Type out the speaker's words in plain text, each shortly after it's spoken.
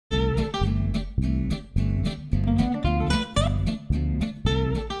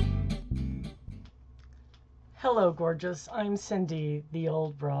Hello, gorgeous. I'm Cindy, the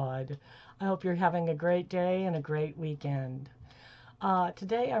old broad. I hope you're having a great day and a great weekend.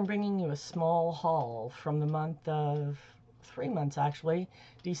 Today I'm bringing you a small haul from the month of 3 months actually,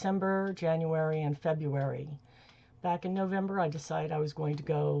 December, January, and February. Back in November, I decided I was going to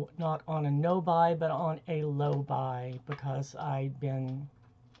go not on a no-buy, but on a low-buy because I'd been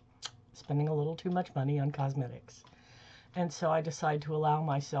spending a little too much money on cosmetics. And so I decided to allow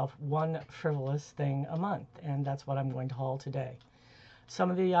myself one frivolous thing a month, and that's what I'm going to haul today.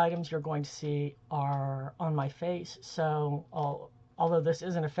 Some of the items you're going to see are on my face, so although this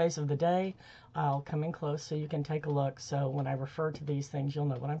isn't a face of the day, I'll come in close so you can take a look, so when I refer to these things, you'll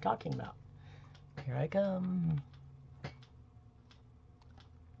know what I'm talking about. Here I come.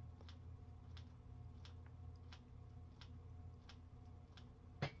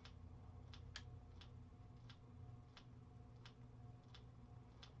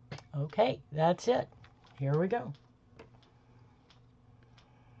 Okay, that's it. Here we go.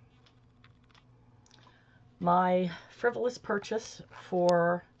 My frivolous purchase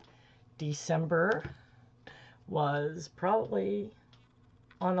for December was probably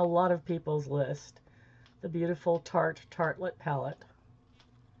on a lot of people's list. The beautiful Tartelette palette.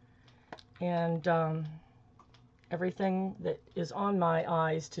 And everything that is on my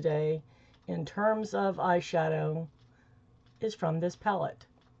eyes today in terms of eyeshadow is from this palette.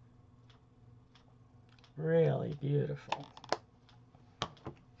 Really beautiful.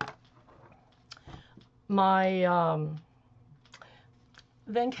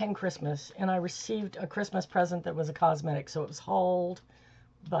 Then came Christmas, and I received a Christmas present that was a cosmetic, so it was hauled,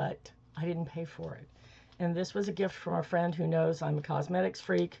 but I didn't pay for it. And this was a gift from a friend who knows I'm a cosmetics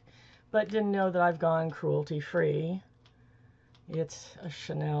freak, but didn't know that I've gone cruelty-free. It's a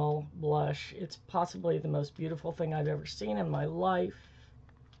Chanel blush. It's possibly the most beautiful thing I've ever seen in my life.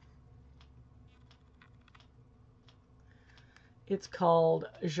 It's called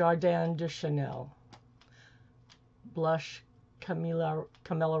Jardin de Chanel Blush Camilla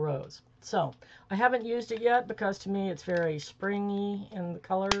Rose. So, I haven't used it yet because to me it's very springy in the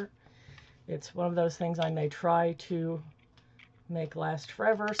color. It's one of those things I may try to make last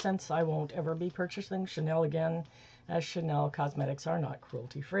forever since I won't ever be purchasing Chanel again, as Chanel cosmetics are not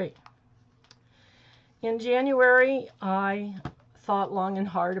cruelty-free. In January, I thought long and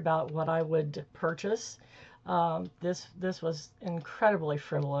hard about what I would purchase. This was incredibly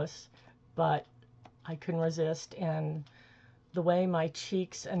frivolous, but I couldn't resist, and the way my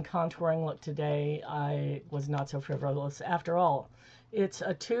cheeks and contouring look today, I was not so frivolous after all. It's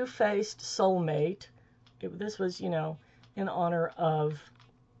a Too Faced Soulmate. This was, you know, in honor of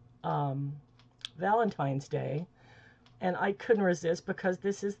Valentine's Day, and I couldn't resist because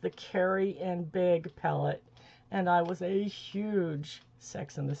this is the Carrie and Big palette, and I was a huge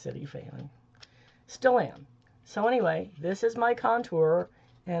Sex and the City fan. Still am. So anyway, this is my contour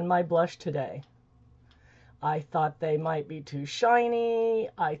and my blush today. I thought they might be too shiny.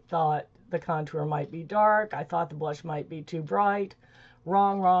 I thought the contour might be dark. I thought the blush might be too bright.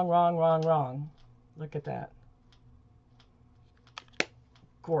 Wrong, wrong, wrong, wrong, wrong. Look at that.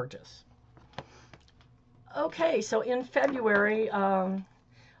 Gorgeous. Okay, so in February, I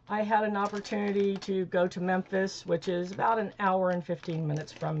had an opportunity to go to Memphis, which is about an hour and 15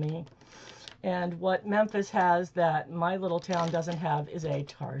 minutes from me. And what Memphis has that my little town doesn't have is a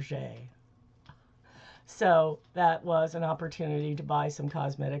Target. So that was an opportunity to buy some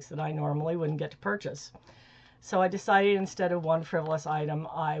cosmetics that I normally wouldn't get to purchase. So I decided instead of one frivolous item,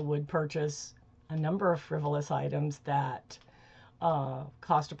 I would purchase a number of frivolous items that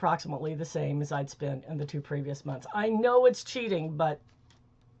cost approximately the same as I'd spent in the 2 previous months. I know it's cheating, but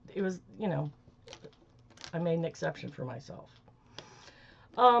it was, you know, I made an exception for myself.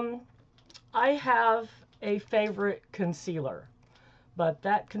 I have a favorite concealer, but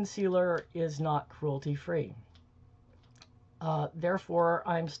that concealer is not cruelty-free. Therefore,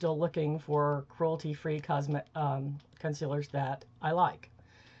 I'm still looking for cruelty-free concealers that I like.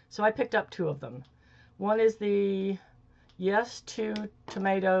 So I picked up 2 of them. One is the Yes 2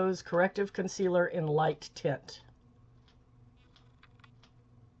 Tomatoes Corrective Concealer in Light Tint.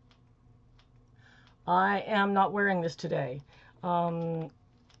 I am not wearing this today.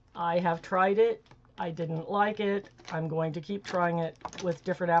 I have tried it. I didn't like it. I'm going to keep trying it with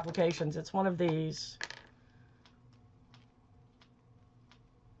different applications. It's one of these.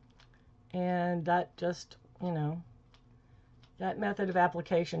 And that just, you know, that method of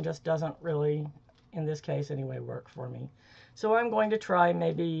application just doesn't really, in this case anyway, work for me. So I'm going to try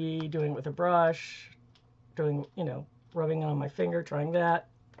maybe doing it with a brush, doing, you know, rubbing it on my finger, trying that.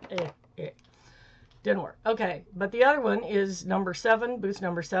 Didn't work. Okay, but the other one is number 7, Boost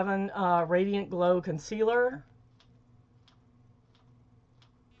number 7, Radiant Glow Concealer.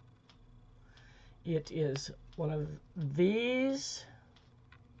 It is one of these.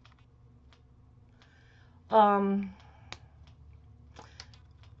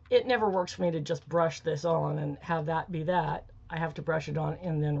 It never works for me to just brush this on and have that be that. I have to brush it on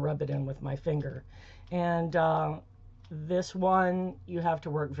and then rub it in with my finger. And this one, you have to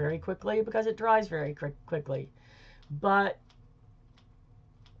work very quickly because it dries very quickly. But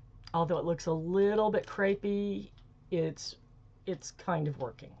although it looks a little bit crepey, it's kind of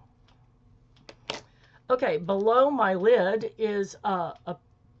working. Okay, below my lid is a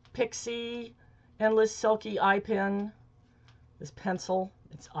Pixie Endless Silky Eye Pen. This pencil,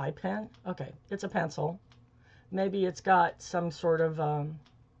 it's eye pen? Okay, it's a pencil. Maybe it's got some sort of, I don't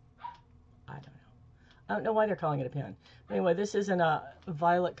know. I don't know why they're calling it a pen. But anyway, this is in a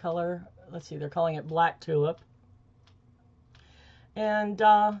violet color. Let's see, they're calling it Black Tulip. And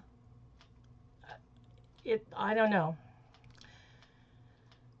I don't know.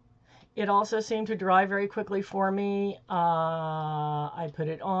 It also seemed to dry very quickly for me. I put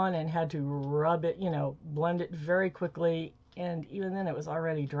it on and had to rub it, blend it very quickly. And even then it was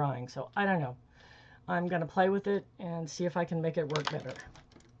already drying. So I don't know. I'm going to play with it and see if I can make it work better.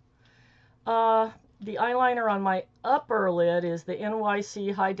 The eyeliner on my upper lid is the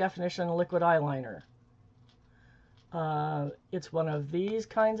NYC High Definition Liquid Eyeliner. It's one of these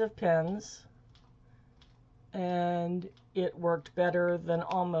kinds of pens. And it worked better than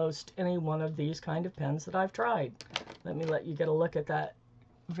almost any one of these kind of pens that I've tried. Let me let you get a look at that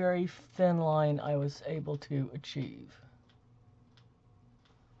very thin line I was able to achieve.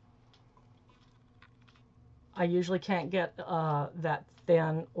 I usually can't get that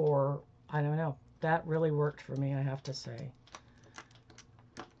thin, or I don't know. That really worked for me, I have to say.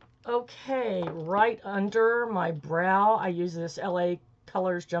 Okay, right under my brow, I use this LA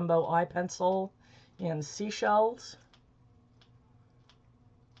Colors Jumbo Eye Pencil in Seashells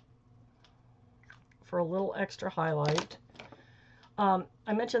for a little extra highlight. I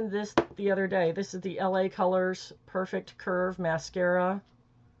mentioned this the other day. This is the LA Colors Perfect Curve Mascara.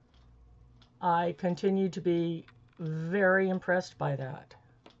 I continue to be very impressed by that.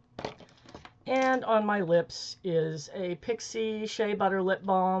 And on my lips is a Pixie Shea Butter Lip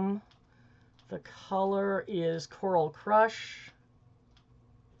Balm. The color is Coral Crush.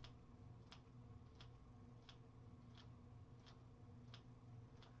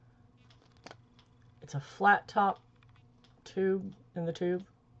 It's a flat top tube in the tube.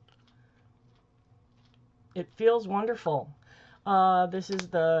 It feels wonderful. Today is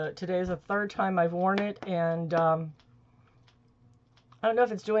the third time I've worn it, and I don't know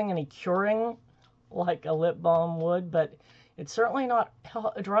if it's doing any curing like a lip balm would, but it's certainly not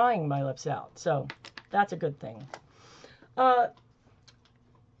drying my lips out, so that's a good thing. And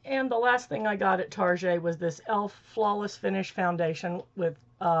the last thing I got at Target was this e.l.f. Flawless Finish Foundation with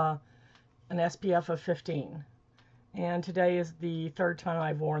an SPF of 15. And today is the third time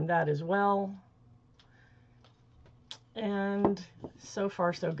I've worn that as well. And so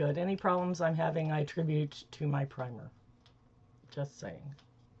far so good. Any problems I'm having I attribute to my primer. Just saying.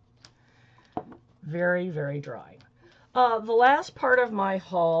 Very, very dry. The last part of my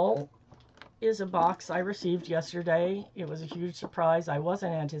haul is a box I received yesterday. It was a huge surprise. I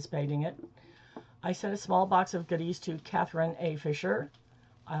wasn't anticipating it. I sent a small box of goodies to Kathryn A Fisher.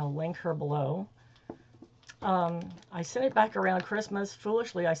 I'll link her below. I sent it back around Christmas.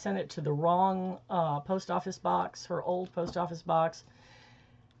 Foolishly, I sent it to the wrong post office box, her old post office box.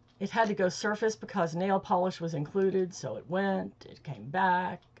 It had to go surface because nail polish was included, so it went. It came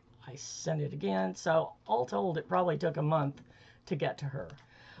back. I sent it again. So all told, it probably took a month to get to her.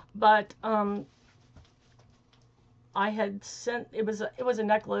 But I had sent, it was a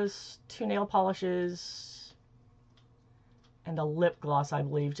necklace, 2 nail polishes, and a lip gloss, I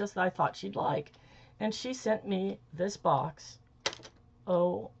believe, just that I thought she'd like. And she sent me this box.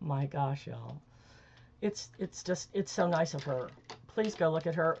 Oh my gosh, y'all. It's so nice of her. Please go look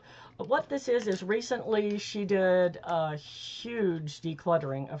at her. What this is recently she did a huge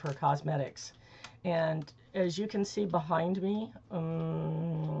decluttering of her cosmetics. And as you can see behind me,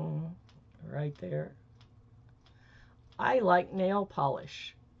 right there, I like nail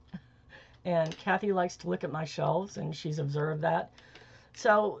polish. And Kathy likes to look at my shelves, and she's observed that.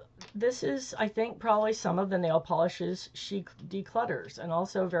 So this is, I think, probably some of the nail polishes she declutters, and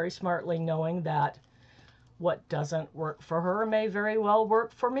also very smartly knowing that what doesn't work for her may very well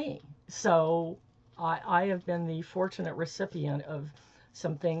work for me. So I have been the fortunate recipient of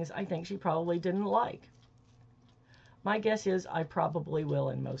some things I think she probably didn't like. My guess is I probably will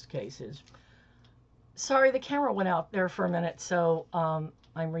in most cases. Sorry, the camera went out there for a minute, so I'm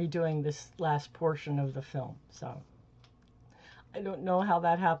redoing this last portion of the film. So I don't know how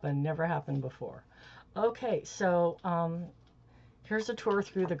that happened. Never happened before. Okay, so here's a tour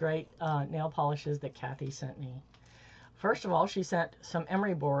through the great nail polishes that Kathy sent me. First of all, she sent some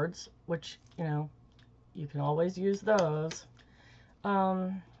emery boards, which, you know, you can always use those.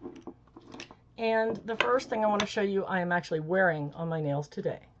 And the first thing I want to show you, I am actually wearing on my nails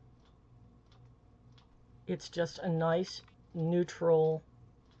today. It's just a nice neutral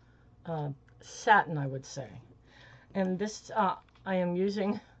satin, I would say. And this, I am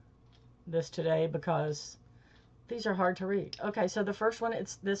using this today because these are hard to read. Okay, so the first one,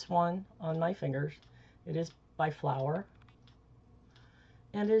 it's this one on my fingers. It is by Flower.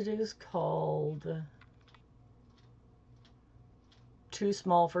 And it is called Too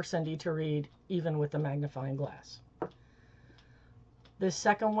Small for Cindy to Read, Even with the Magnifying Glass. The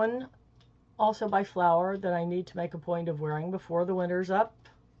second one, also by Flower, that I need to make a point of wearing before the winter's up.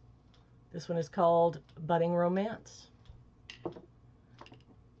 This one is called Budding Romance.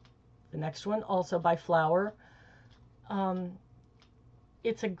 The next one, also by Flower.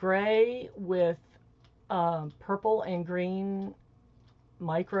 It's a gray with purple and green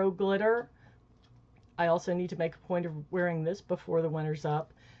micro glitter. I also need to make a point of wearing this before the winter's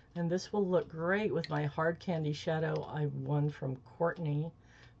up. And this will look great with my hard candy shadow I won from Courtney.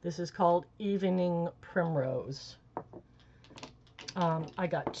 This is called Evening Primrose. I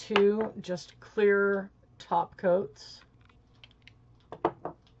got two just clear top coats.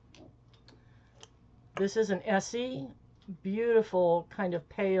 This is an Essie, beautiful kind of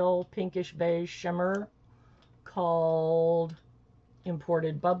pale pinkish beige shimmer called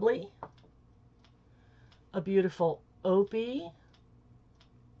Imported Bubbly. A beautiful Opie,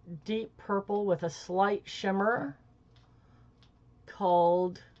 deep purple with a slight shimmer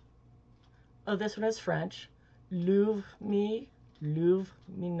called, oh, this one is French, L'ouvre me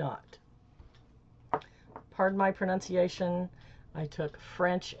not. Pardon my pronunciation. I took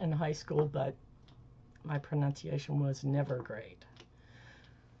French in high school, but my pronunciation was never great.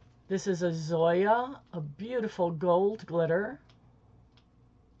 This is a Zoya, a beautiful gold glitter.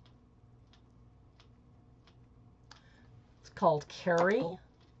 It's called Carrie.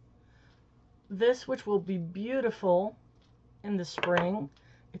 This, which will be beautiful in the spring,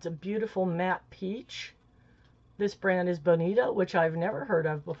 it's a beautiful matte peach. This brand is Bonita, which I've never heard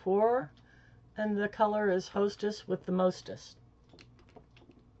of before, and the color is Hostess with the Mostest.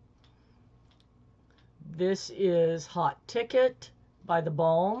 This is Hot Ticket by The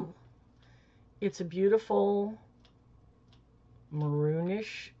Balm. It's a beautiful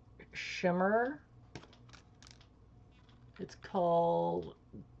maroonish shimmer. It's called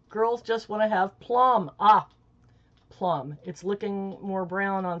Girls Just Want to Have Plum. Ah, plum. It's looking more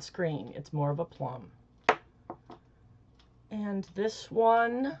brown on screen. It's more of a plum. And this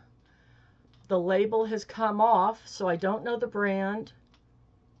one, the label has come off, so I don't know the brand,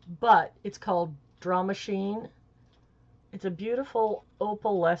 but it's called Drama Sheen. It's a beautiful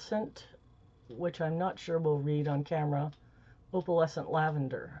opalescent, which I'm not sure we'll read on camera, opalescent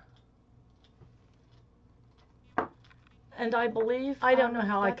lavender. And I believe, I don't know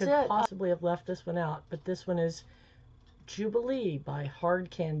how I could possibly have left this one out, but this one is Jubilee by Hard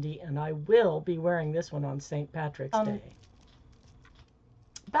Candy, and I will be wearing this one on St. Patrick's Day.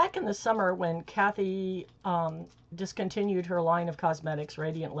 Back in the summer when Kathy discontinued her line of cosmetics,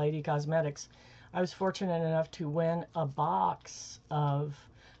 Radiant Lady Cosmetics, I was fortunate enough to win a box of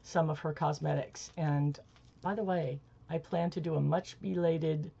some of her cosmetics. And by the way, I plan to do a much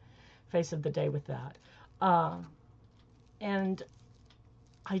belated Face of the Day with that. And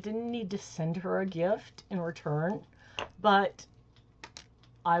I didn't need to send her a gift in return, but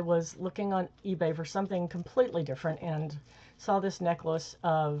I was looking on eBay for something completely different and saw this necklace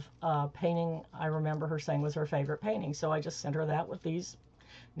of painting I remember her saying was her favorite painting. So I just sent her that with these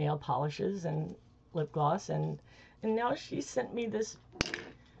nail polishes and lip gloss, and now she sent me this,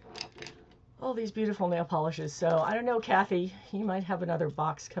 all these beautiful nail polishes. So I don't know, Kathy, you might have another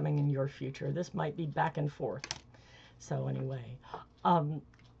box coming in your future. This might be back and forth. So anyway,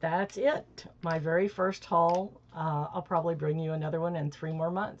 that's it. My very first haul. I'll probably bring you another one in 3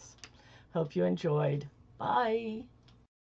 more months. Hope you enjoyed. Bye.